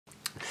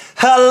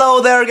Hello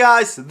there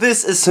guys,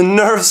 this is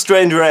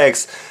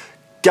NerfStrangerX.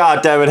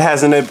 God damn it,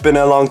 hasn't it been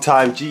a long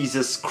time?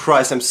 Jesus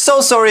Christ, I'm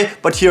so sorry,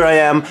 but here I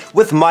am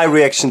with my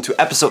reaction to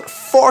episode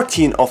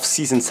 14 of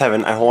season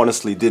 7. I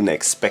honestly didn't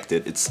expect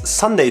it. It's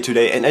Sunday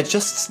today and I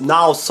just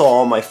now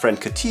saw my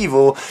friend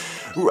Kativo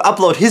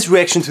upload his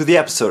reaction to the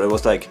episode. I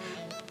was like,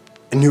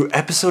 a new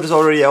episode is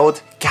already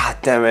out? God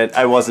damn it,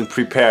 I wasn't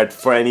prepared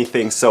for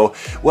anything. So,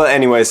 well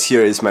anyways,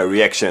 here is my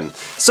reaction.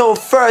 So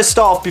first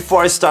off,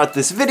 before I start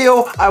this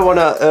video, I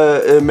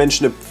wanna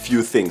mention a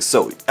few things.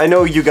 So, I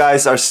know you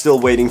guys are still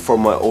waiting for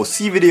my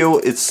OC video.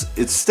 It's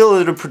still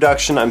in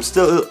production, I'm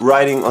still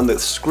writing on the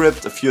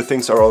script, a few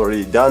things are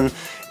already done.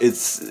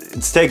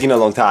 It's taking a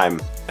long time,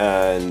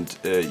 and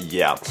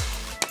yeah.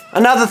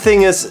 Another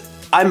thing is,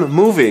 I'm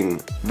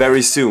moving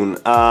very soon.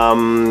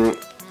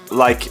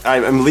 Like,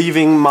 I'm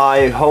leaving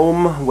my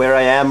home where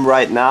I am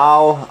right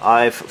now.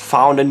 I've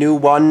found a new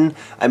one.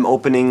 I'm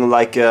opening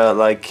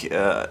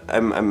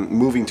I'm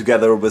moving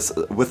together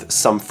with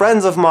some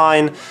friends of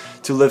mine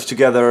to live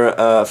together,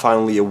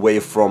 finally away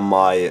from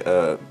my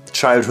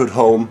childhood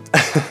home.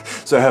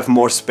 So I have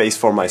more space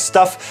for my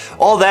stuff.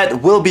 All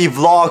that will be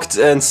vlogged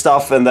and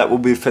stuff, and that will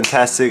be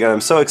fantastic. And I'm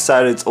so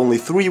excited. It's only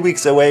 3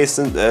 weeks away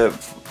since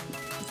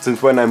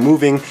when I'm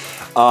moving,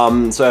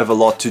 so I have a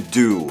lot to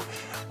do.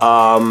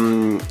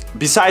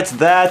 Besides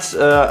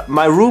that,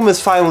 my room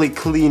is finally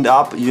cleaned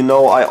up. You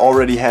know, I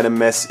already had a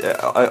mess.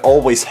 I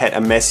always had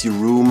a messy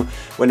room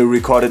when I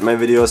recorded my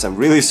videos. I'm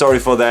really sorry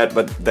for that,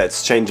 but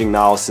that's changing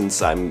now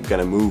since I'm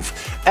gonna move.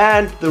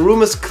 And the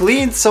room is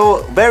cleaned,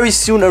 so very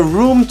soon a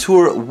room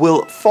tour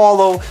will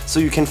follow, so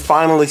you can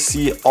finally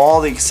see all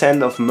the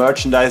extent of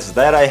merchandise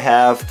that I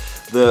have,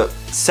 the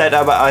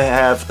setup I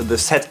have,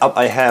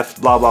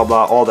 blah blah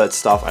blah, all that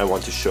stuff I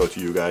want to show to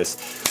you guys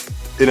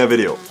in a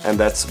video, and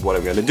that's what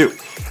I'm gonna do.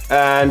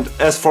 And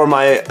as for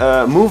my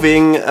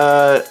moving,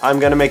 I'm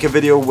gonna make a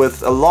video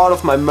with a lot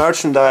of my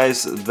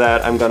merchandise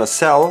that I'm gonna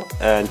sell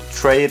and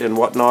trade and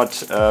whatnot,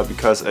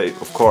 because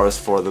of course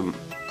for the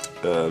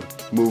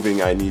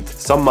moving I need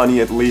some money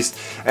at least,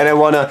 and I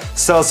wanna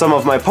sell some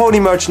of my pony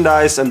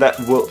merchandise, and that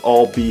will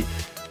all be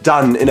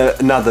done in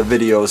another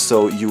video,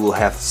 so you will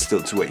have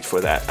still to wait for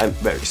that. I'm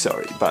very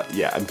sorry, but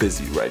yeah, I'm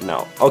busy right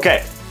now.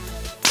 Okay,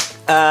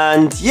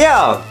 and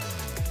yeah,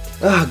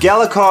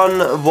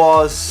 Galacon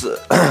was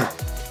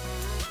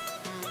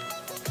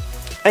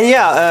and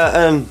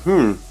yeah,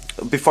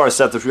 before I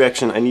start the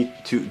reaction, I need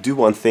to do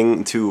one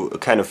thing to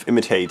kind of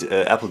imitate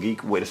Apple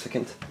Geek. Wait a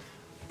second.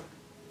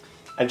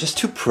 I'm just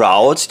too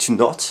proud to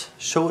not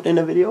show it in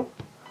a video.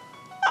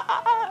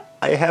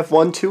 I have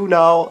one too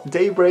now.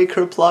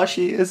 Daybreaker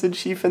plushie, isn't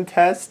she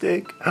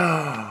fantastic?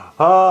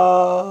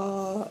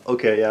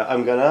 Okay, yeah,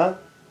 I'm gonna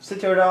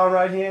sit her down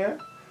right here.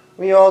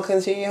 We all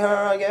can see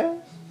her, I guess.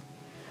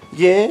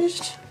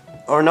 Yes?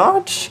 Or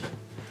not?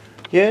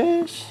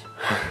 Yes?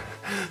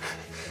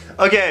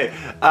 Okay,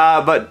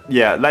 but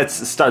yeah,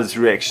 let's start this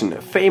reaction.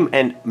 FiM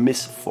and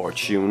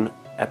Misfortune,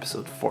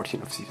 episode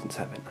 14 of season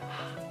 7.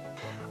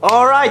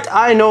 Alright,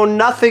 I know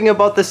nothing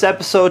about this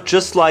episode,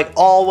 just like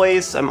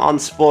always, I'm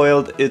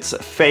unspoiled. It's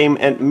FiM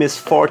and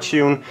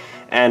Misfortune,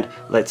 and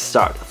let's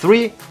start.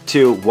 3,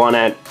 2, 1,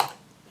 and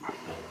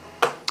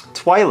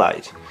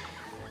Twilight.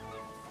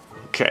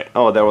 Okay,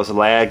 oh, there was a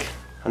lag,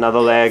 another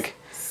lag.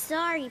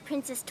 Sorry,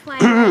 Princess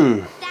Twilight.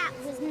 That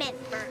was meant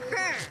for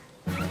her.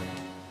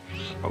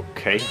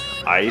 Okay,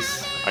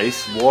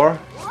 ice war.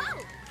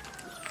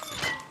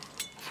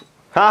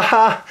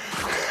 Haha!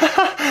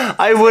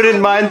 I wouldn't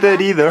mind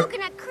that either.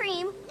 Coconut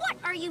cream, what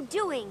are you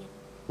doing?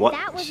 What?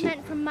 That was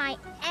meant for my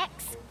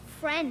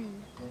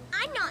ex-friend.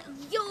 I'm not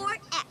your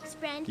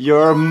ex-friend.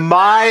 You're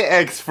my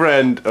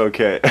ex-friend.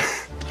 Okay. Both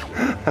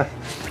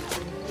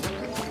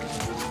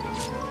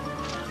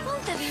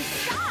of you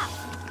stop.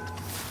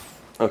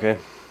 Okay.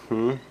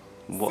 So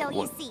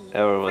you see,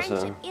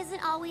 friendship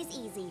isn't always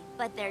easy,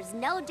 but there's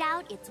no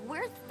doubt it's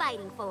worth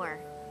fighting for.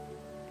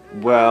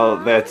 Well,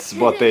 that's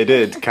what they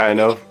did,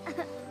 kind of.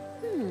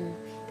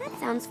 That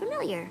sounds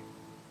familiar.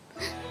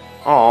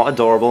 Oh,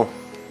 adorable.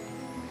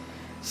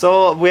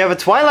 So we have a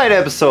Twilight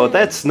episode.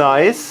 That's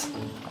nice.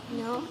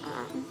 No.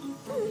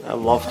 I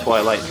love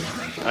Twilight.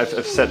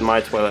 I've set my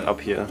Twilight up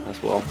here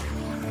as well.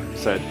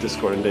 Set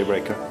Discord and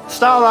Daybreaker.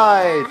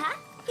 Starlight.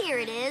 Here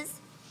it is.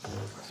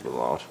 It's a little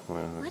loud.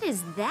 What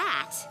is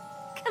that?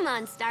 Come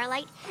on,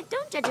 Starlight.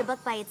 Don't judge a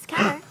book by its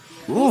cover.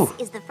 Ooh.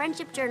 This is the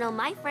friendship journal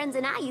my friends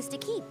and I used to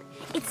keep.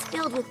 It's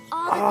filled with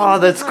all the Oh,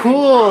 that's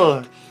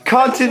cool!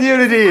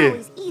 Continuity!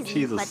 Easy,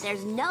 Jesus. But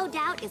there's no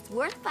doubt it's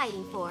worth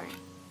fighting for.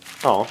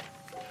 Oh.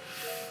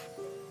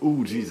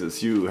 Ooh,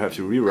 Jesus, you have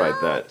to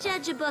rewrite that.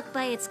 Judge a book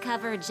by its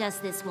cover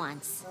just this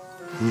once.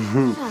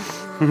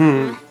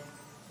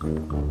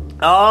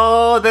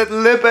 Oh, that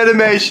lip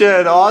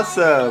animation!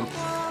 Awesome!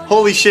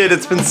 Holy shit,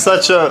 it's been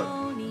such a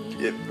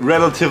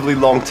relatively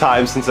long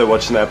time since I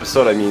watched an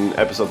episode. I mean,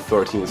 episode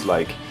 13 is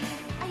like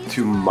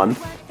 2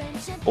 months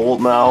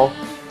old now.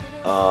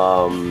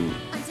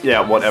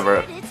 Yeah,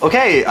 whatever.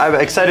 Okay, I'm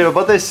excited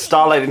about this.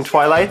 Starlight and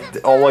Twilight,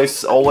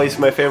 always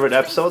my favorite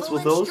episodes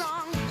with those.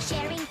 It's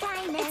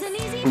an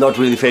easy Not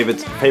really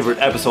favorite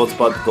episodes,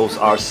 but those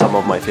are some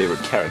of my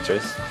favorite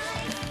characters.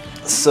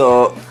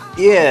 So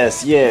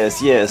yes,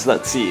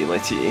 let's see.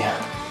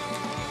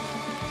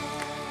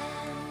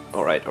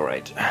 Alright.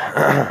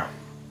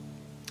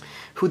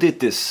 Who did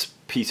this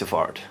piece of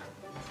art?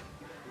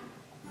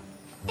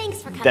 Thanks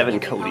for coming, Devin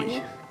everybody.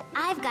 Cody.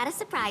 I've got a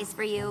surprise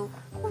for you.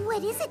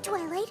 What is it,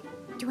 Twilight?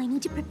 Do I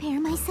need to prepare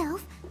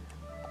myself?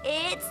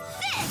 It's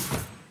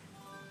this!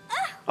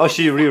 Oh,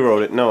 she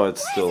rewrote it. No,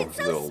 it's Why still is it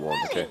so the old one.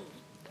 Okay.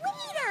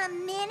 Wait a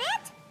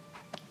minute!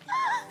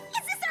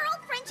 Is this our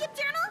old friendship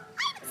journal?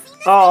 I haven't seen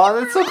this Oh,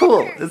 thing that's so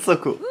cool. forever. It's so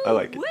cool. I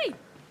like it. Wait,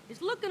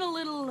 it's looking a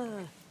little,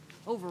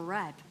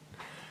 overripe.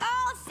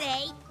 I'll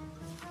say.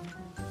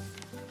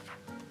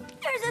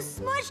 There's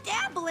a smushed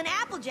apple in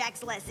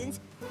Applejack's lessons.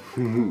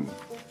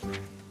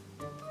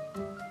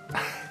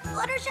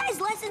 Fluttershy's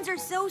lessons are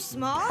so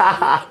small,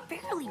 I can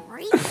barely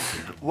read.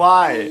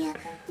 Why?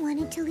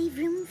 Wanted to leave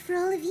room for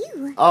all of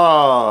you.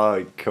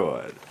 Oh,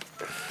 God.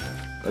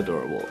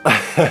 Adorable.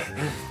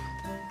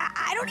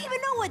 I don't even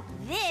know what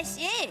this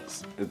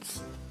is.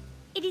 It's...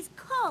 It is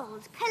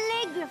called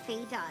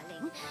calligraphy,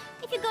 darling.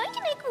 If you're going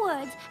to make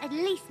words, at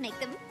least make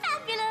them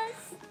fabulous.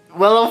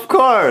 Well, of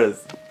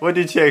course. What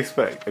did you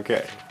expect?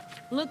 Okay.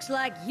 Looks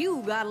like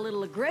you got a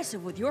little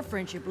aggressive with your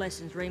friendship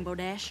lessons, Rainbow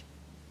Dash.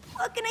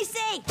 What can I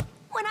say?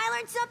 When I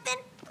learn something,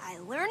 I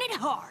learn it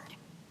hard.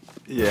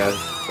 Yes,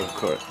 of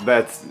course.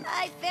 That's...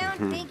 I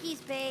found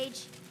Pinky's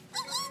page.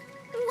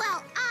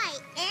 Well, I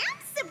am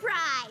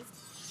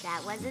surprised.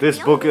 That wasn't This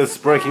the book only is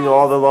breaking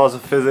all the laws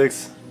of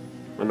physics.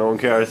 And no one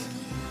cares.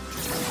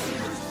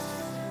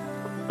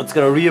 It's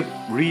gonna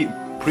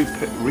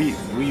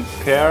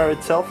repair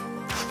itself.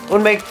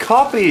 And make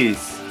copies!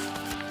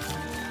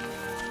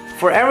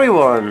 For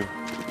everyone!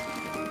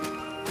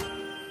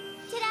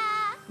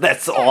 Ta-da!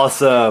 That's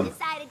awesome!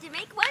 Decided to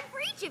make one for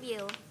each of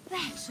you.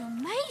 That's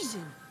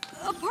amazing.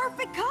 A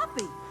perfect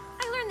copy.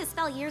 I learned this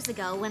spell years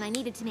ago when I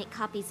needed to make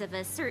copies of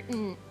a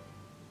certain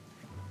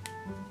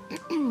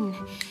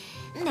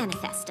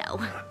manifesto.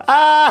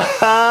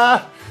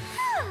 Ah!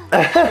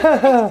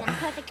 A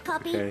perfect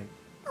copy. Okay.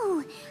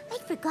 Oh,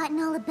 I'd forgotten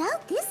all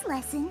about this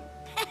lesson.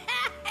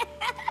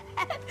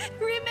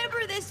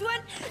 Remember this one?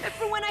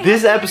 For when I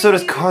This had to episode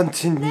is review.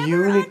 continuity.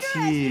 Never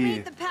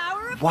underestimate the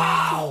power of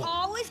Wow. friends who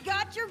always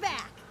got your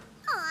back.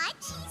 Aw,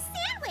 cheese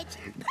sandwich!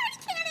 Party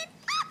cannon!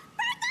 Ah,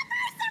 birth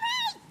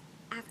anniversary!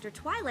 After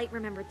Twilight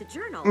remembered the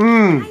journal,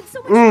 I had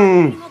so much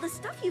fun reading all the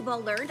stuff you've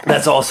all learned.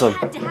 That's I awesome.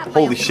 had to have my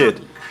Holy own shit.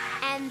 copy.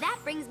 And that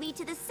brings me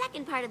to the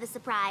second part of the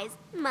surprise,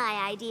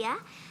 my idea.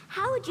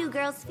 How would you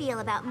girls feel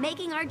about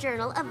making our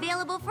journal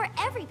available for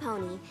every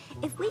pony?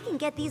 If we can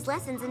get these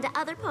lessons into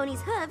other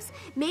ponies' hooves,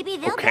 maybe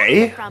they'll Okay.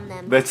 benefit from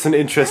them. That's an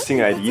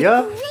interesting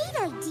idea.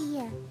 Great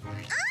idea!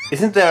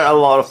 Isn't there a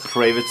lot of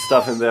private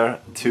stuff in there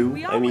too?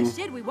 We I always mean,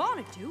 said we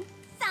wanted to.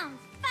 Sounds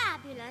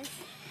fabulous.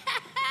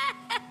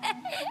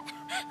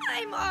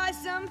 I'm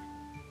awesome!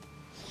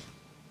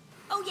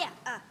 Oh yeah,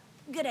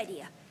 good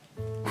idea.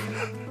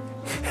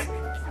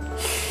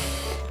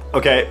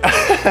 okay.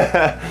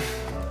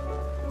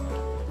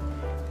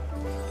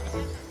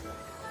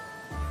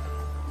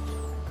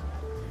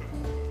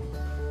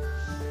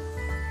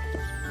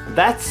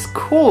 That's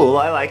cool.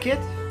 I like it.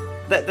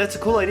 That's a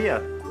cool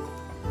idea.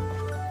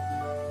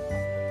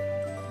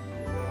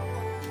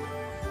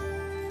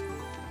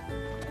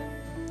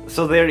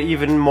 So they're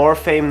even more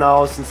fame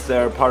now since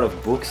they're part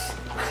of books.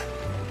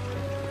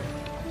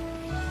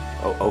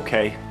 Oh,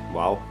 okay.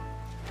 Wow.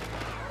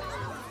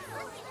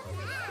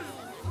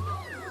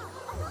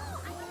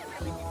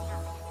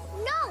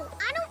 No,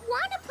 I don't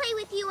want to play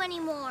with you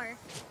anymore.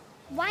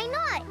 Why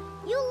not?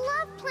 You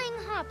love playing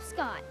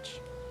hopscotch.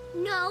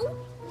 No,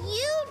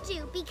 you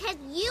do, because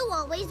you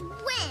always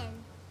win.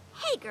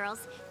 Hey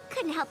girls,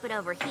 couldn't help it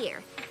over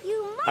here.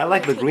 You might I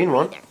like wanna the take green a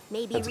one. breather.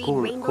 Maybe That's read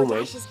cool- Rainbow cool, right?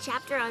 Dash's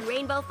chapter on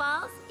Rainbow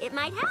Falls. It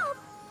might help.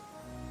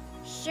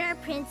 Sure,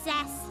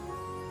 Princess.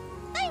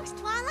 Thanks,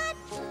 Twilight.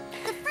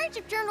 The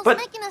friendship journal's But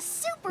making us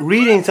super.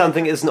 Reading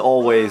something isn't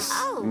always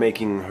Oh.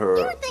 making You her,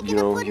 were thinking you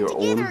know, of putting your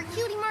together own. a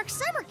Cutie Mark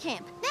summer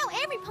camp. Now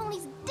every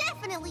pony's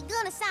definitely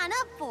gonna sign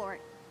up for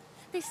it.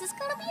 This is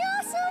gonna be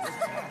awesome.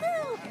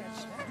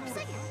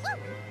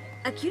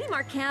 A cutie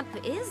mark camp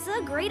is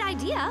a great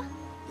idea.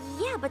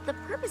 Yeah, but the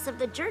purpose of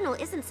the journal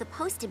isn't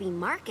supposed to be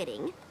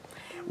marketing.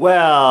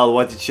 Well,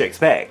 what did you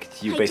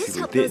expect? You I just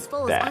basically hope did those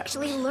foals that.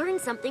 actually learn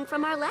something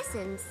from our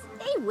lessons.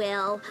 They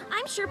will.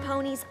 I'm sure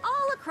ponies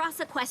all across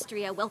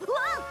Equestria will.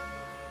 Whoa!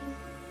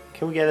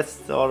 Can we get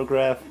his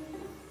autograph?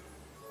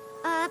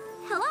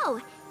 Hello.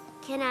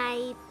 Can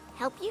I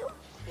help you?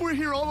 We're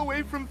here all the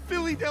way from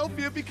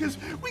Philadelphia because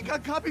we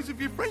got copies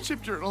of your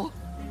friendship journal.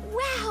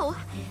 Wow,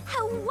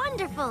 how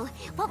wonderful.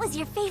 What was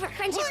your favorite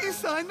friendship? Will you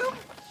sign them?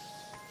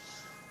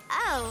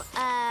 Oh,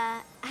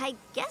 I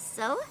guess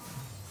so.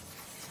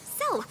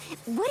 So,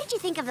 what did you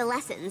think of the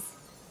lessons?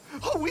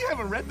 Oh, we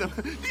haven't read them.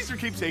 These are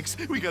keepsakes.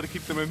 We gotta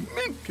keep them in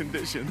mint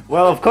condition.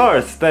 Well, of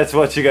course, that's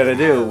what you gotta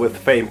do with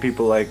famed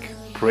people like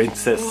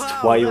Princess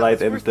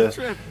Twilight and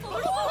the...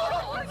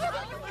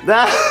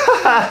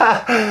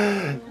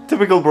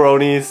 Typical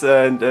bronies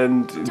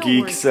and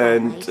geeks worry,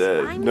 and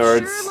Twilight. I'm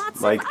nerds sure lots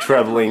of like other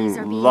traveling ponies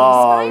are being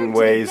long inspired to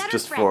ways better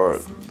just for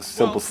friends.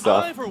 simple I,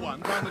 stuff. for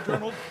one, found the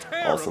journal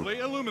terribly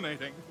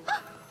illuminating.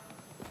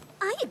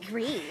 I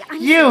agree.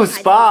 I'm You so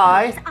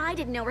spy! excited I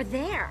didn't know her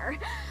there.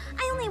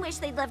 I only wish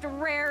they'd left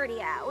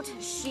Rarity out.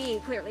 She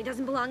clearly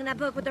doesn't belong in that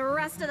book with the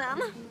rest of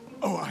them.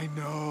 Oh, I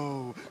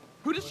know.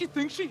 Who does she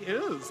think she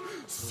is?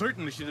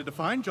 Certainly she did a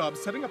fine job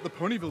setting up the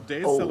Ponyville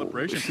Days Oh,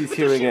 celebration. she's but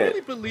hearing does she it.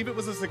 really believe it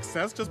was a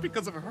success just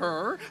because of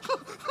her?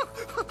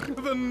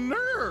 The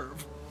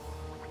nerve!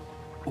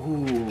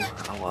 Ooh,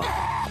 ow.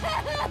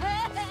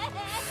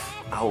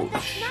 Ouch.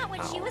 That's not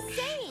what she was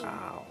saying.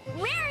 Ow.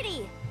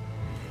 Rarity!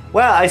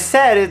 Well, I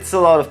said it's a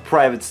lot of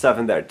private stuff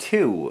in there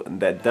too,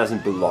 that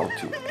doesn't belong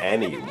to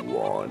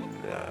anyone,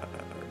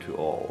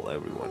 to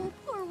everyone.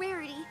 Oh, poor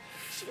Rarity.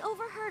 She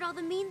overheard all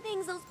the mean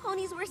things those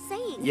ponies were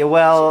saying. Yeah,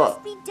 well,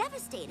 she must be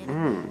devastated.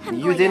 I'm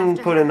you going didn't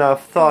after put her.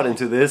 enough thought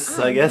into this,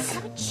 I guess.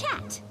 Have a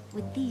chat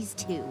with these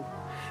two.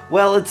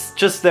 Well, it's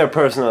just their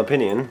personal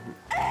opinion,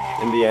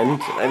 in the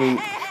end. I mean,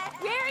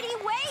 Rarity,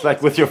 wait! it's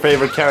like with your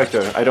favorite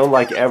character. I don't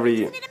like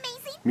every Isn't it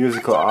amazing?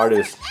 musical The journals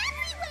artist. are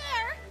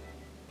everywhere.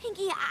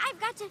 Pinky, I've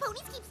got to...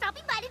 Ponies keep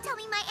stopping by to tell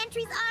me my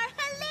entries are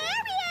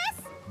hilarious.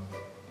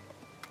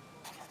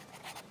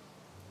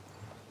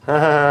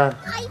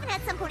 I even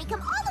had some pony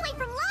come all the way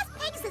from Las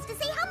Pegasus to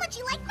say how much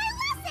you liked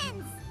my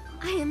lessons.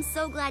 I am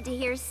so glad to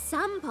hear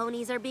some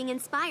ponies are being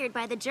inspired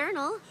by the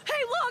journal. Hey,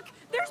 look!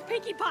 There's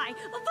Pinkie Pie,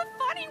 the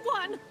funny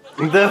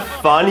one! The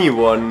funny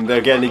one,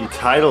 they're getting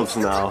titles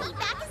now.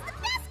 Feedback is the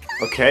best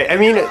kind. Okay, I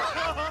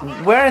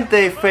mean, weren't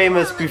they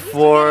famous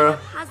before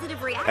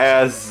Positive reaction.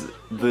 as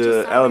Just the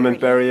so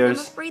element Rarity. I'm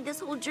barriers? afraid this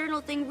whole journal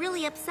thing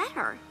really upset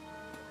her.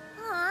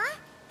 Aw,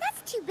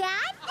 that's too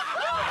bad.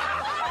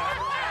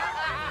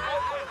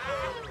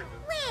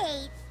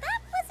 Wait,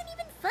 that wasn't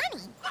even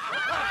funny.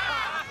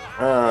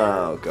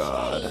 Oh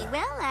god. Hey,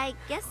 well, I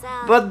guess,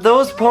 But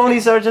those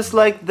ponies are just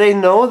like, they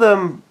know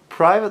them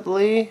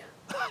privately.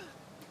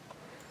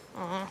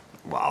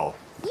 Wow.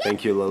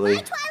 Thank you, Lily.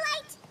 Bye,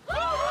 Twilight.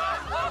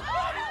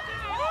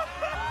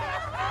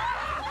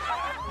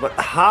 But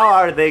how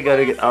are they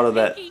gonna get out of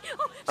that? Pinkie.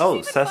 Oh,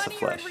 she's even funnier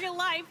Sassaflesh. in real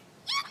life.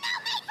 You know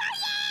me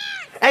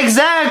for years.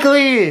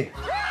 Exactly!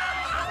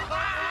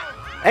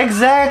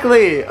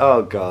 Exactly!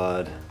 Oh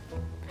god.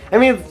 I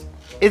mean,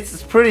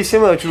 it's pretty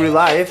similar to real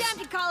life. Time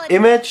to call it.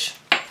 Image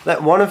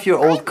that one of your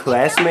old All the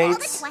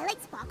classmates.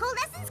 Twilight Sparkle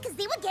lessons because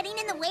they were getting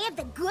in the way of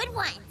the good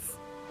ones.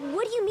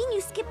 what do you mean you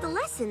skipped the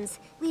lessons?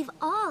 We've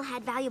all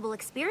had valuable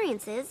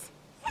experiences.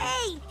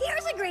 Hey,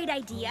 here's a great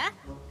idea.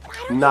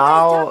 Why don't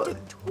Now, you guys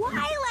talk to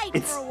Twilight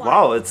It's for a while?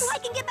 wow, it's So I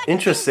can get back to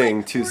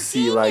interesting things to like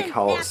see working like and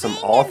how some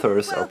napping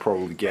authors and, are well,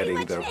 probably pretty getting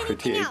much their anything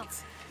critique.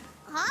 else.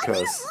 We don't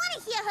Because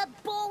want to hear her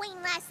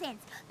boring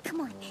lessons.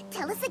 Come on,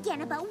 tell us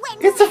again about when.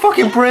 it's the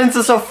fucking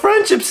princess of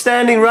friendship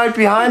standing right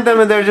behind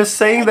them, and they're just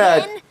saying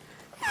that. Again?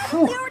 We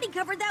already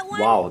covered that one.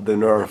 Wow, the Couple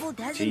nerve,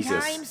 dozen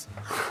Jesus. times.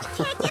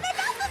 Can't get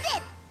enough of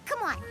it.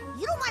 Come on,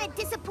 you don't want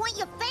to disappoint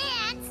your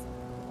fans.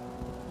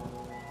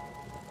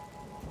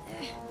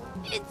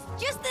 It's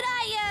just that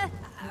I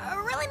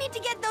really need to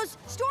get those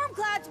storm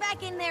clouds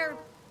back in their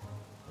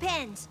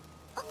pens.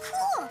 Oh,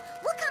 cool.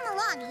 We'll come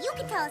along. You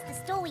can tell us the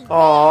story. Aw,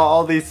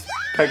 all these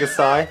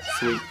Pegasi,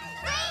 sweet.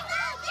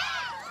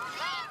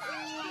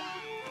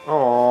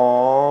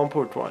 Aw,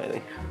 poor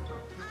Twilight.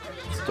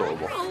 It's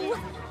adorable. Oh,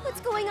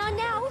 what's going on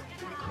now?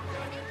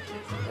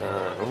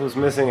 Who's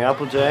missing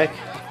Applejack?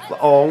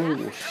 Oh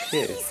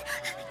shit. Please,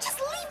 just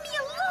leave me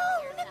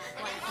alone.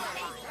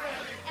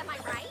 Am I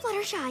right?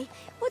 Fluttershy,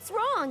 what's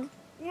wrong?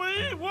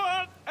 We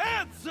want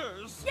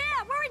answers! Yeah,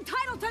 we're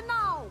entitled to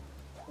know.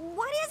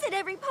 What is it,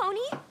 every pony?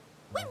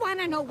 We want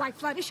to know why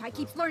Fluttershy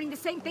keeps learning the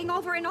same thing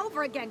over and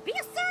over again. Be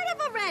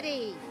assertive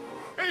already.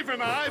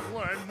 Even I've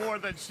learned more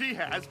than she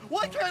has.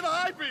 Why can't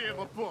I be in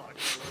the book?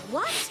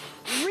 What?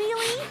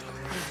 Really?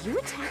 Are you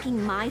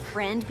attacking my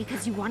friend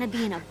because you want to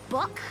be in a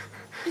book?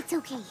 It's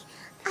okay.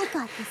 I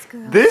got this,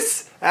 girl.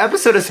 This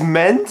episode is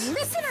meant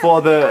Listen up.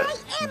 for the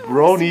I am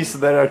bronies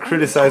that are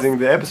criticizing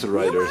the episode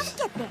We'll all writers.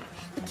 get there.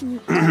 But can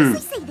you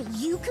honestly say that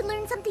you could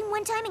learn something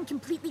one time and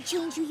completely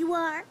change who you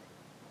are?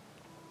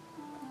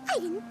 I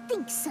didn't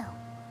think so.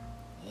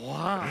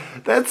 Wow.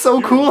 That's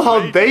so cool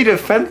how they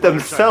defend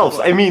themselves.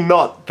 I mean,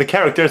 not the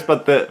characters,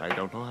 but the I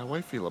don't know how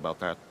I feel about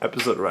that.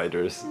 episode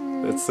writers.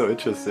 That's so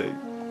interesting.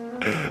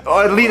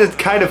 Or at least it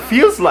kind of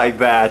feels like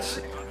that.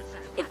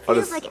 It On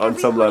feels a- like on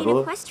every some pony level,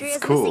 in Equestria it's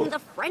is cool. missing the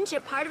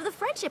friendship part of the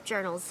friendship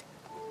journals.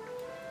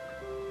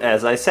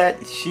 As I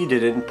said, she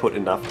didn't put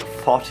enough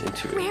thought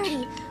into it.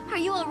 Rarity, are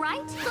you all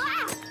right?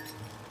 Ah!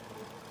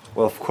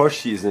 Well, of course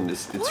she isn't.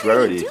 It's What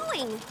Rarity. are you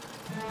doing?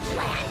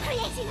 I'm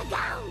creating a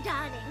gown,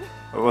 darling.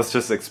 I was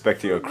just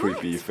expecting a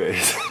creepy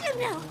face.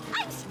 You know,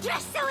 I'm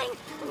stress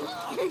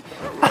sewing.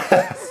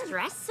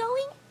 Stress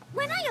sewing?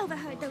 When I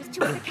overheard those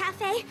two at the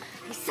cafe,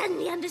 I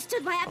suddenly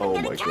understood why I've been Oh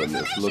getting my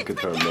goodness, look at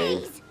her cancellations for mane.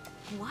 days.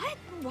 What?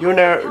 You Why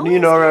know, are you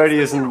ponies know Rarity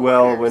canceling isn't their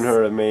well orders? when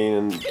her mane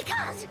and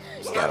Because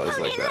Styles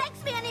no like pony that.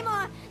 likes me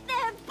anymore.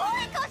 They're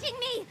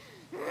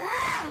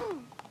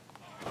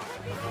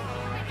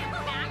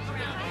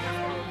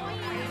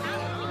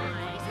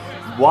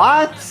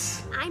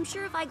What? I'm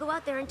sure if I go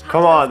out there and talk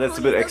Come to on, those that's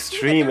a bit ponies, they'll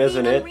see that extreme, they're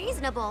isn't being it?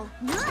 Unreasonable.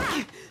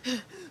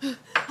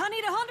 I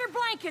need 100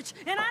 blankets,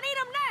 and I need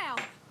them now.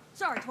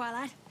 Sorry,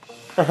 Twilight.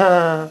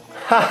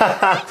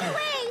 Get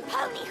away,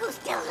 pony who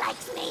still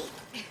likes me.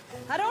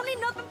 I don't need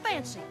nothing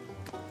fancy.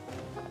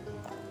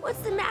 What's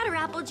the matter,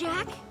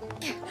 Applejack?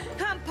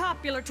 I'm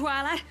popular,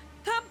 Twilight.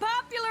 I'm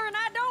popular, and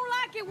I don't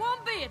like it one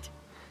bit.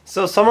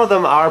 So some of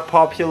them are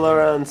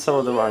popular and some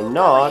of them are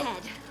not. Go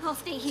ahead. I'll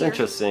stay It's here.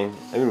 interesting.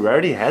 I mean,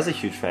 Rarity has a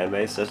huge fan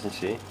base, doesn't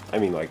she? I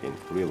mean, like in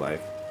real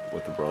life,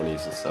 with the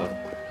bronies and stuff.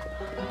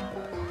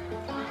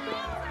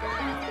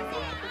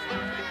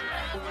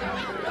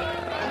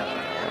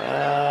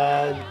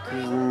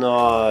 That's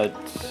not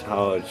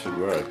how it should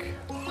work.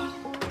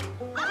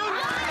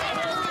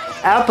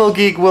 Apple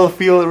Geek will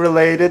feel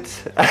related.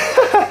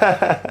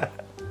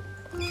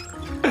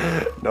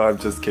 No, I'm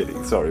just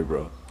kidding. Sorry,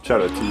 bro.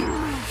 Shout out to you.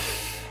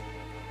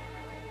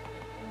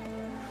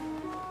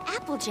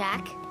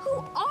 Applejack, who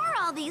are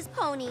all these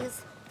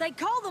ponies? They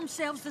call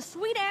themselves the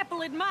Sweet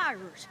Apple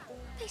Admirers.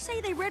 They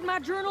say they read my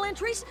journal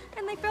entries,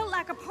 and they felt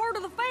like a part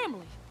of the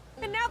family.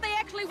 And now they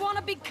actually want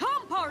to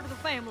become part of the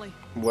family.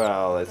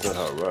 Well, that's not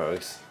how it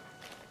works.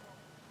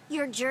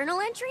 Your journal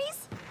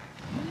entries?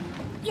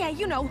 Yeah,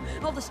 you know,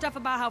 all the stuff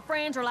about how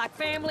friends are like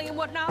family and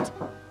whatnot.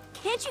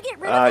 Can't you get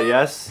rid of them?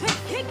 Yes.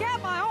 Kick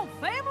out my own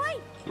family?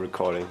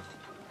 Recording.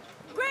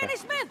 Granny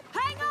Smith,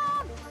 hang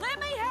on! Let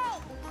me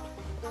help!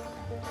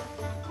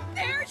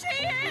 There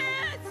she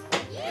is!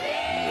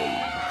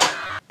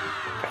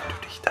 Wenn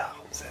du dich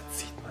darum setzt,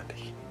 sieht man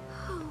dich.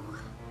 Oh,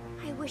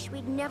 I wish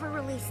we'd never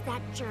released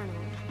that journal.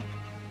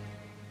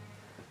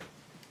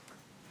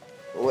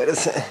 Wait a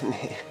second.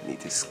 Need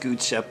to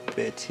scooch up a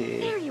bit There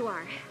here. you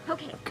are.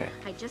 Okay. Okay.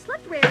 I just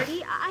left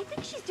Rarity. I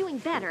think she's doing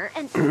better.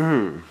 And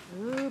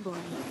oh boy,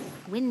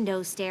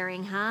 window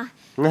staring, huh?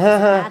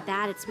 That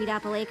bad at Sweet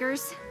Apple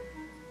Acres.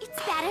 It's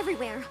bad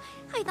everywhere.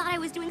 I thought I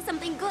was doing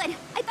something good.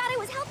 I thought I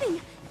was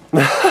helping.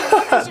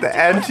 The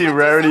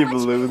anti-rarity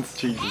balloons,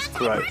 Jesus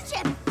Christ.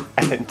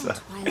 And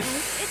Twilight,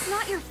 it's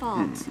not your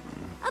fault.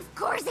 Of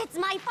course it's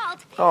my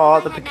fault. Aw,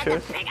 If the I hadn't picture.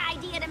 had the big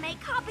idea to make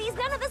copies,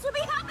 none of this would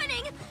be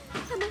happening.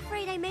 I'm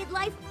afraid I made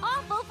life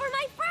awful for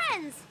my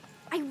friends.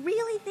 I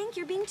really think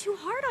you're being too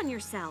hard on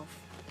yourself.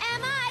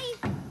 Am I?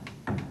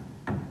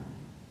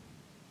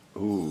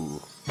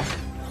 ooh.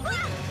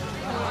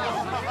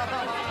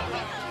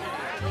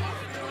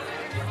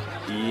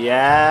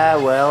 Yeah,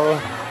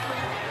 well.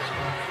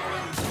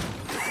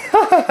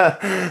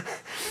 I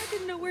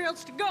didn't know where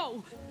else to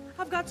go.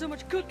 I've got so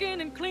much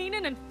cooking and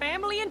cleaning and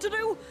family to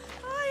do.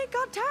 I ain't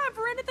got time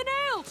for anything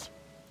else.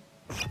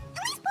 At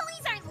least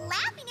ponies aren't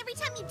laughing every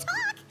time you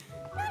talk.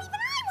 Not even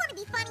I want to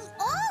be funny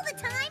all the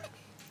time.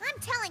 I'm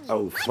telling you.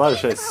 Oh, my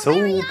Fluttershy days is of so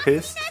hilariousness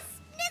pissed.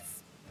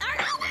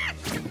 are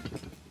over.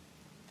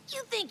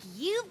 You think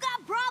you've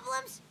got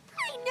problems?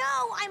 I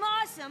know I'm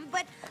awesome,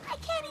 but I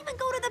can't even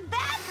go to the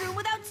bathroom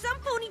without some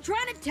pony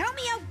trying to tell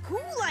me how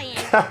cool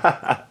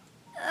I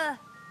am.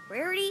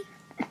 Rarity,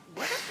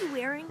 what are you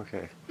wearing?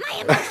 Okay. My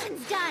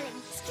emotions, darling.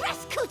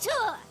 Stress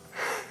couture.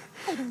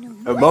 I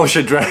don't know.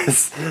 Emotion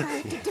dress. I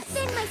have to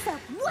defend myself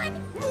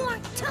one more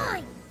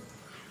time.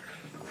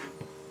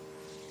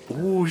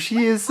 Ooh,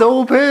 she is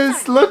so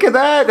pissed. Look at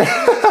that.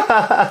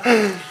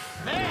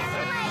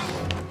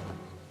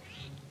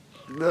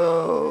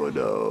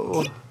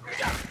 No.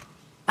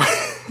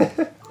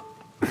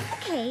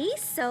 Okay,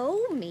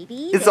 so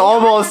maybe It's they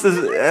almost are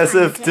having as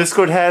a if time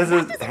Discord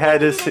That had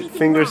doesn't his mean anything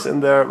fingers wrong.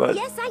 in there, but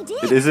Yes, I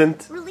did. it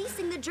isn't.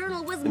 Releasing the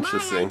journal was my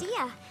Interesting.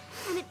 idea,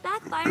 and it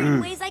backfired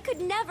in ways I could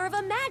never have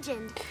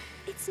imagined.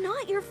 It's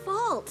not your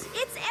fault.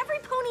 It's every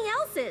pony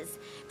else's.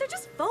 They're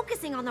just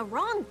focusing on the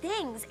wrong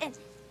things and...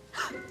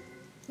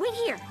 Wait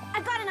here.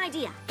 I've got an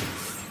idea.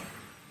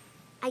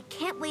 I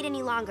can't wait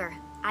any longer.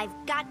 I've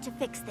got to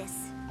fix this.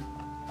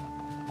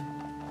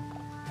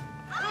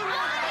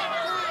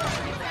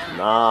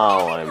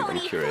 Now I'm Pony,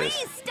 curious.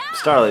 please stop.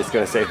 Starlight's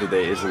gonna save the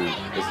day, isn't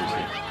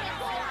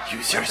she?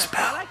 Use your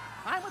spell. Twilight,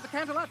 I'm with the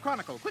Canterlot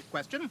Chronicle. Quick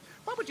question.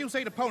 What would you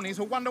say to ponies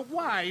who wonder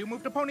why you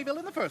moved to Ponyville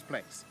in the first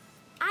place?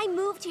 I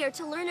moved here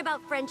to learn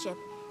about friendship.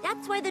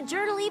 That's why the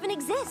journal even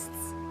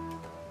exists.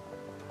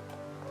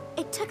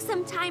 It took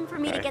some time for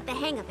me to Okay. get the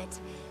hang of it,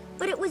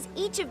 but it was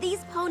each of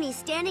these ponies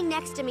standing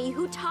next to me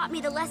who taught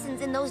me the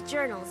lessons in those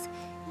journals.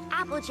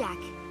 Applejack,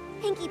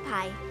 Pinkie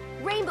Pie,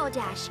 Rainbow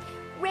Dash,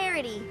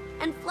 Rarity,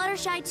 and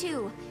Fluttershy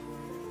too.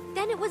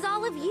 Then it was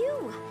all of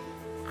you.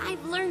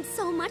 I've learned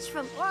so much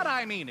from... What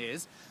I mean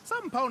is,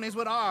 some ponies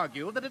would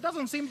argue that it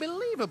doesn't seem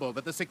believable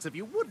that the six of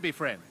you would be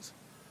friends.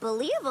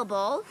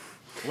 Believable?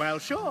 Well,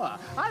 sure.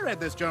 I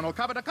read this journal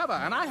cover to cover,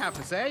 and I have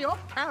to say, your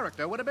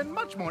character would have been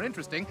much more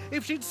interesting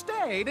if she'd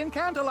stayed in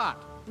Canterlot.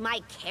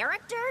 My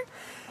character?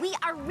 We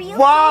are real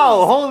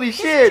Wow, ponies. holy This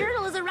shit.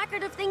 journal is a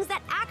record of things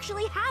that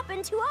actually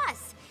happened to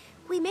us.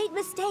 We made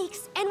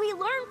mistakes, and we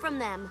learned from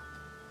them.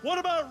 What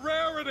about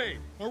Rarity?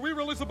 Are we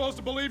really supposed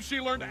to believe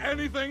she learned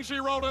anything she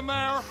wrote in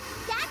there?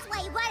 That's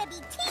why you gotta be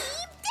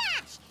Team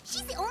Dash.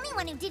 She's the only one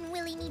one who didn't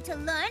really need to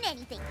learn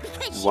anything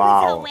because she was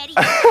Wow. already.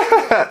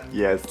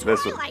 Yes,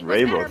 that's what Twilight was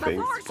Rainbow better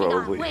thinks, before she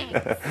probably.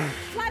 got wings.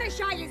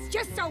 Fluttershy is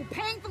just so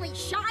painfully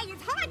shy,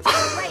 it's hard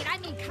to relate. I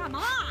mean, come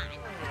on.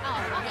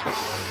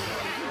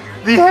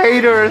 The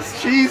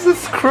haters,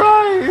 Jesus Wait a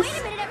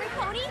Christ! minute, every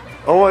pony.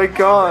 Oh my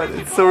god,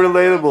 it's so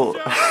relatable.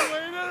 Related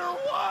or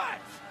what?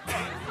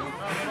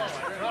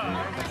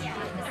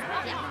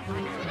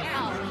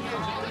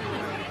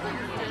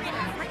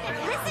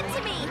 Listen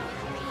to me.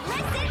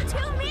 Listen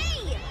to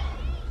me.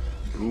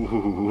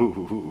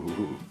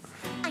 Ooh.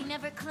 I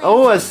never claimed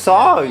Oh, to a be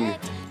song!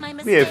 perfect. My Vi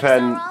är mistakes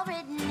fan... are all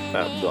written in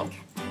Ja. ink.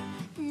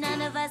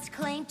 None of us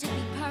claim to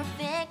be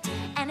perfect,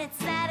 and it's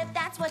sad if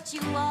that's what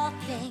you all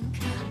think.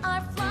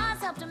 Our flaws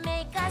help to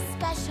make us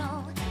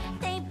special.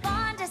 They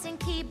bond us and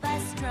keep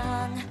us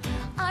strong.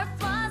 Our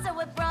flaws are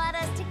what brought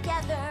us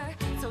together,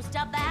 so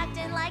stop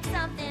acting like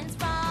something's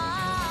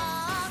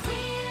wrong.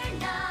 We're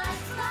not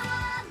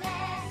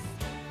flawless.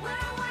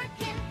 We're a work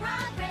in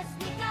progress.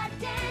 We got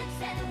dents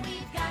and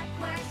we've got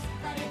quirks,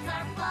 but it's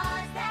our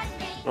flaws that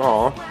make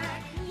Aw. us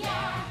work.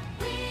 Yeah,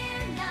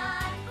 we're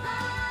not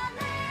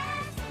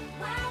flawless.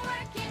 We're a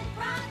work in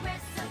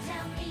progress, so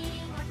tell me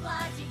what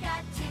flaws you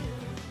got too.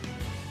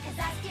 'Cause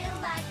I still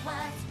like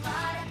what's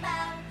flawed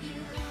about you.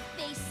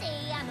 They say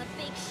I'm a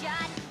big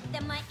shot,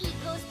 that my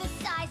ego's the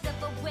size of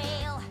a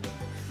whale.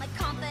 My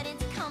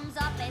confidence comes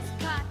off as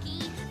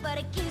cocky, but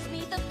it gives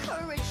me the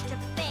courage to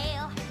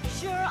fail.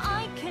 Sure,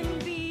 I can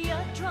be a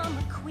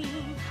drama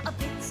queen, a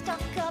bit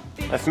stuck up.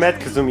 I've met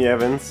Kazumi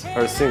Evans,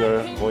 her singer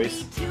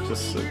voice,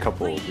 just a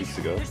couple of weeks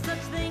ago. There's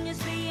such thing as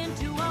being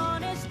too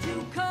honest,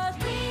 too, 'cause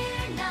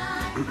we're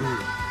not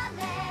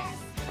flawless.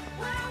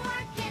 We're a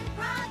work in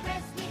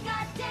progress. We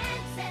got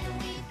dents and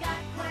we've got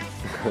quirks,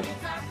 but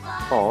it's our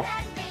flaws Aw.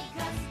 that make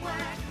us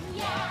work.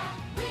 Yeah,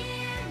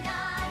 we're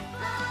not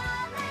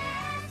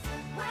flawless.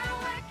 We're a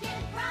work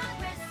in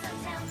progress, so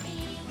tell me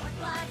what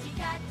flaws you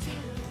got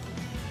too.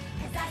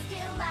 'Cause I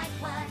still like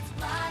what's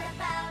flawed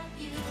about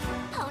you.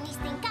 Ponies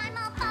think I'm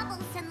all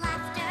bubbles and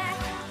laughter,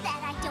 that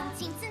I don't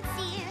seem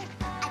sincere.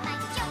 I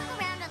might joke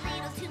around a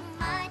little too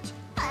much,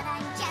 but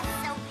I'm just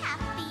so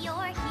happy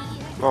you're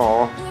here.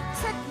 Aw. It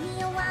took me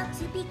a while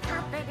to be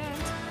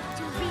confident,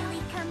 to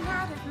really come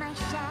out of my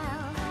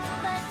shell.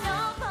 But no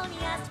pony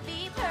has to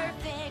be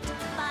perfect.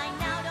 By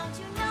now, don't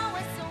you know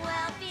us so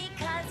well?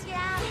 Because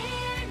yeah,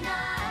 we're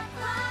not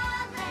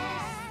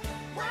flawless.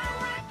 We're a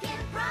work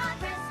in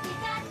progress. We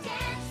got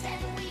dents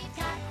and we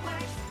got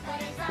quirks, but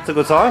it's our It's a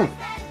good song. flaws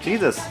that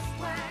Jesus. make us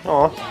work.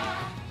 Aw. Yeah,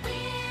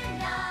 we're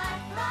not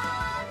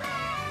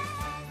flawless.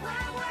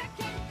 We're a work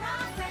in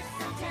progress.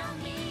 So tell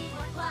me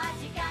what flaws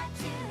you got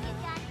too.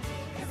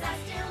 'Cause I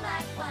still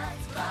like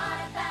what's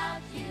flawed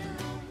about you.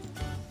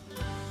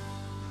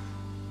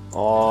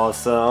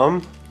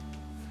 Awesome.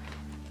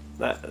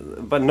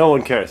 But no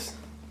one cares.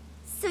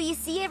 So you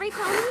see, every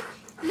pony,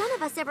 none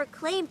of us ever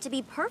claimed to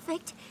be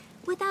perfect.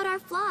 Without our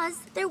flaws,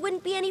 there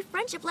wouldn't be any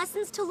friendship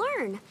lessons to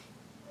learn.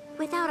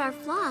 Without our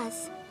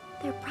flaws,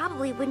 there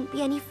probably wouldn't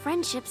be any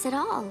friendships at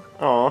all.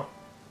 Aw.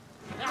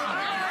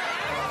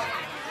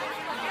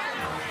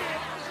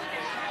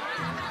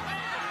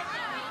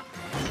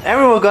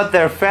 Everyone got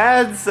their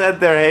fans and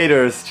their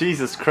haters.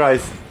 Jesus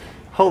Christ.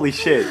 Holy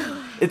shit.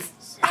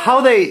 It's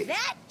how they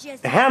That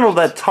just handle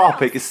that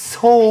topic is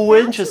so Now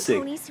two interesting.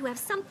 ponies who have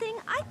something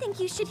I think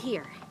you should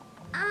hear.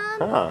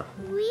 Ah.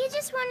 We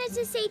just wanted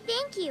to say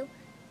thank you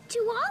to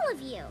all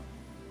of you.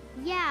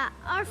 Yeah,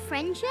 our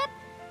friendship?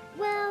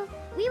 Well,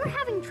 we were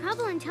having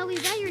trouble until we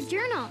read your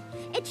journal.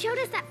 It showed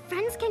us that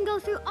friends can go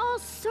through all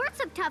sorts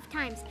of tough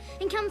times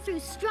and come through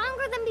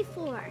stronger than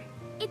before.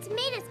 It's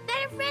made us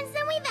better friends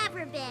than we've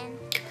ever been.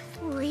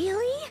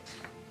 Really?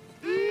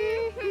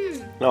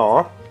 Mm-hmm.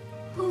 Aw.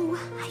 Oh,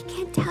 I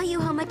can't tell you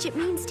how much it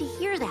means to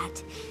hear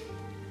that.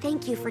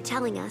 Thank you for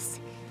telling us.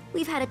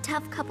 We've had a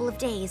tough couple of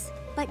days,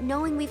 but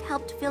knowing we've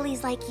helped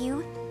fillies like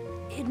you,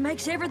 It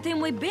makes everything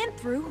we've been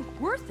through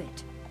worth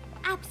it.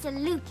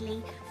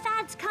 Absolutely.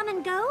 Fads come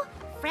and go.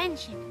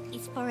 Friendship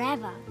is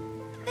forever.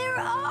 There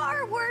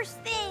are worse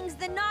things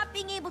than not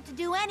being able to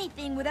do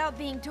anything without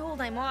being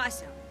told I'm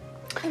awesome.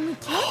 And we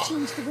can't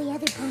change the way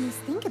other ponies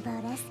think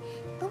about us,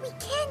 but we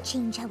can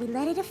change how we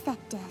let it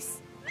affect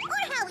us.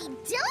 Or how we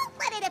don't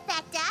let it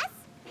affect us.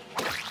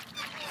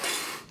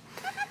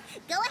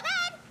 Go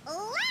ahead,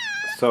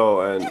 laugh!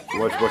 So, and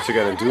what you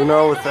gonna do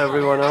now with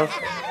everyone else?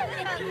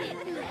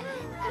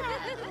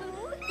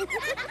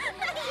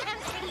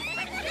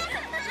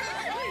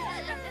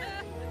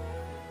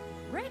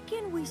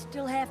 Reckon we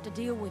still have to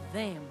deal with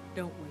them,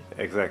 don't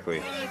we?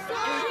 Exactly.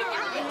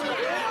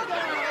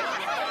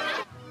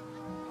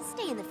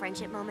 stay in the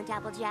friendship moment,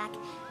 Applejack.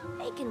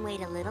 They can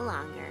wait a little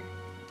longer.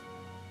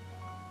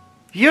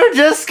 You're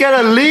just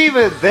gonna leave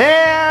it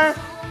there?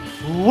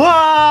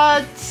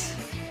 What?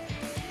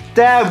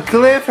 Damn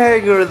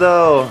cliffhanger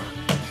though.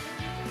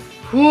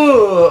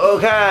 Whew,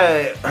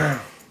 okay.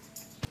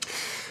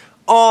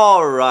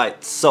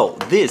 Alright, so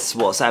this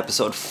was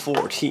episode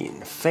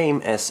 14,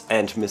 FiM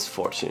and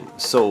Misfortune.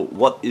 So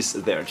what is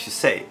there to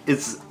say?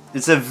 It's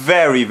it's a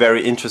very,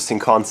 very interesting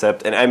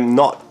concept, and I'm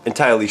not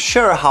entirely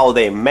sure how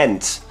they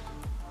meant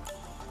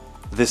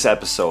this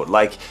episode.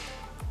 Like,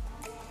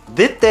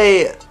 did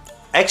they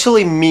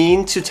actually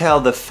mean to tell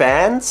the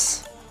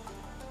fans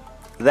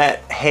that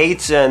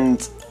hate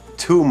and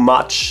too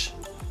much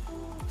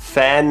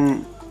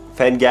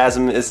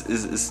fangasm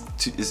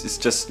is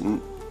just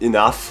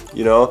enough,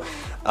 you know?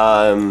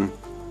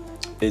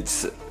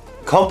 It's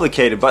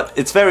complicated, but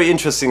it's very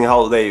interesting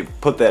how they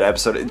put that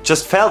episode. It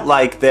just felt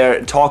like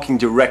they're talking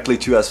directly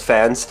to us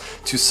fans,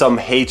 to some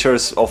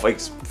haters of,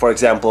 for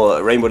example,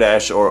 Rainbow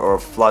Dash or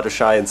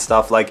Fluttershy and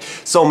stuff. Like,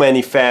 so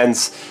many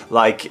fans,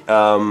 like,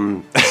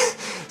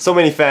 so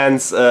many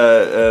fans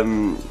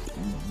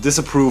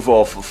disapprove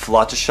of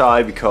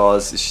Fluttershy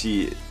because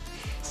she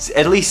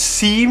at least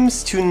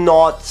seems to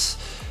not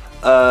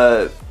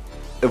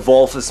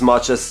evolve as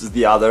much as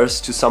the others.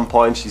 To some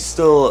point she's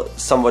still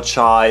somewhat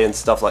shy and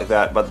stuff like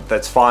that, but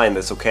that's fine,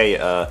 that's okay.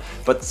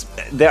 But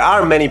there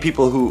are many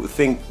people who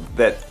think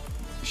that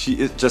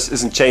she just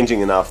isn't changing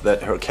enough,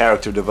 that her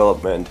character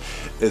development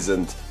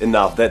isn't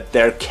enough, that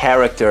their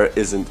character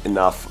isn't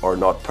enough or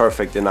not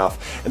perfect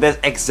enough. And that's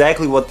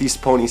exactly what these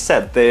ponies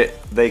said.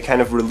 They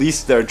kind of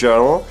released their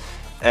journal,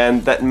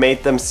 and that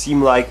made them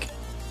seem like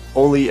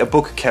only a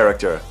book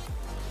character.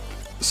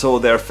 So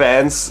their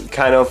fans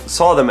kind of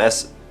saw them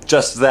as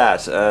just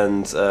that,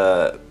 and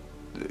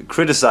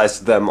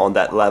criticized them on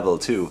that level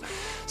too.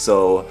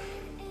 So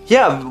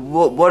yeah,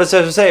 what is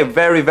there to say?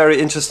 Very, very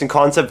interesting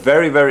concept,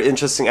 very, very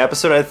interesting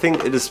episode. I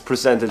think it is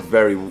presented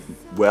very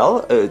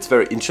well. It's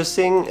very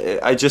interesting.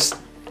 I just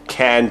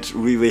can't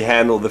really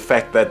handle the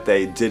fact that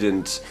they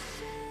didn't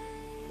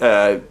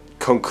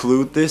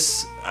conclude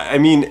this. I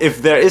mean,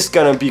 if there is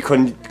gonna be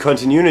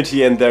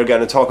continuity and they're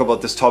gonna talk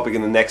about this topic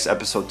in the next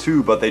episode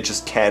too, but they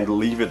just can't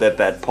leave it at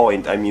that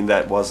point. I mean,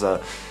 that was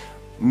a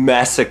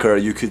massacre,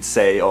 you could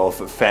say, of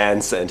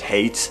fans and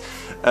hate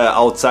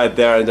outside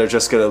there, and they're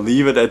just gonna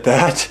leave it at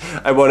that.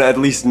 I want to at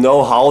least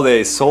know how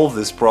they solve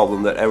this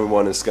problem, that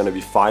everyone is gonna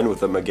be fine with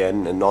them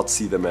again and not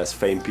see them as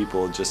fame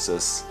people, just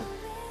as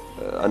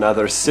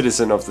another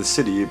citizen of the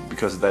city,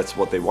 because that's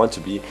what they want to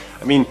be.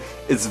 I mean,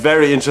 it's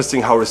very interesting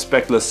how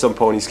respectless some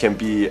ponies can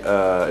be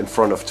in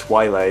front of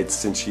Twilight,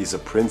 since she's a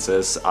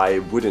princess. I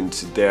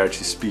wouldn't dare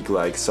to speak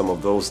like some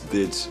of those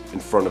did in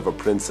front of a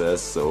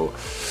princess, so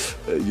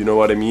you know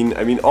what I mean?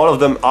 I mean, all of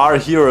them are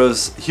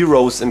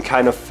heroes and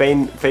kind of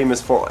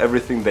famous for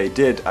everything they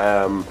did.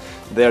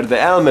 They're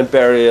the element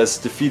barriers,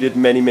 defeated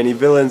many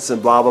villains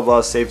and blah blah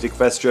blah, saved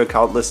Equestria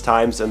countless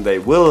times, and they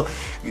will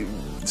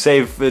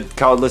save it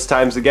countless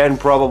times again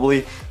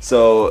probably.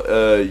 So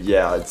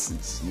yeah,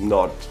 it's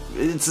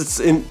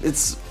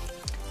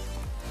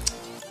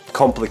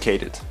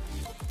complicated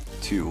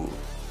to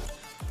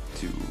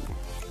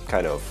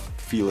kind of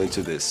feel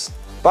into this,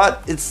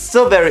 but it's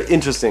still very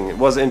interesting. It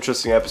was an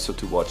interesting episode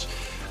to watch.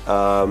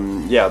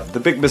 Yeah, the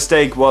big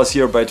mistake was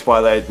here by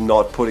Twilight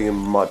not putting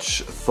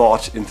much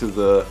thought into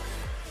the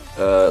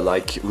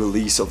like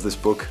release of this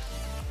book.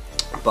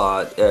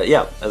 But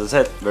yeah, as I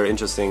said, very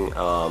interesting.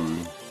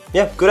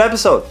 Yeah, good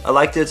episode. I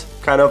liked it.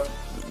 Kind of,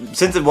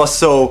 since it was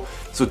so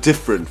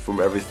different from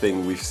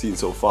everything we've seen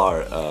so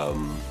far.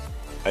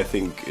 I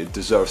think it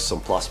deserves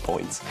some plus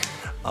points.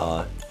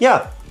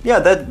 Yeah,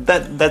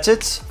 that's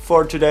it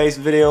for today's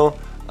video.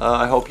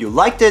 I hope you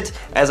liked it.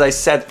 As I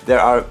said, there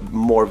are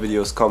more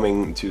videos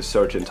coming to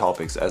certain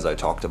topics, as I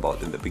talked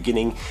about in the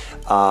beginning.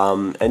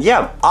 And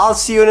yeah, I'll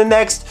see you in the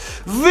next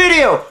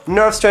video.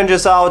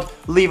 NerfStranger's out.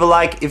 Leave a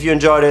like if you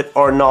enjoyed it,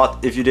 or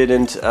not if you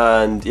didn't.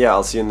 And yeah,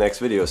 I'll see you in the next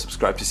video.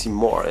 Subscribe to see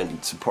more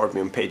and support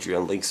me on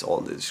Patreon. Links all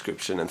in the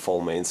description, and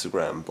follow my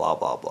Instagram. Blah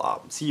blah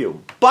blah. See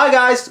you. Bye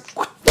guys.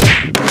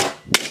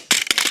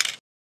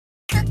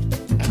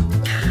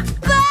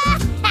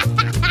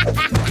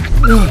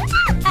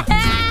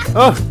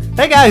 Oh,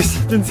 hey guys,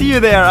 didn't see you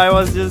there. I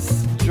was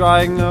just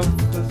drawing a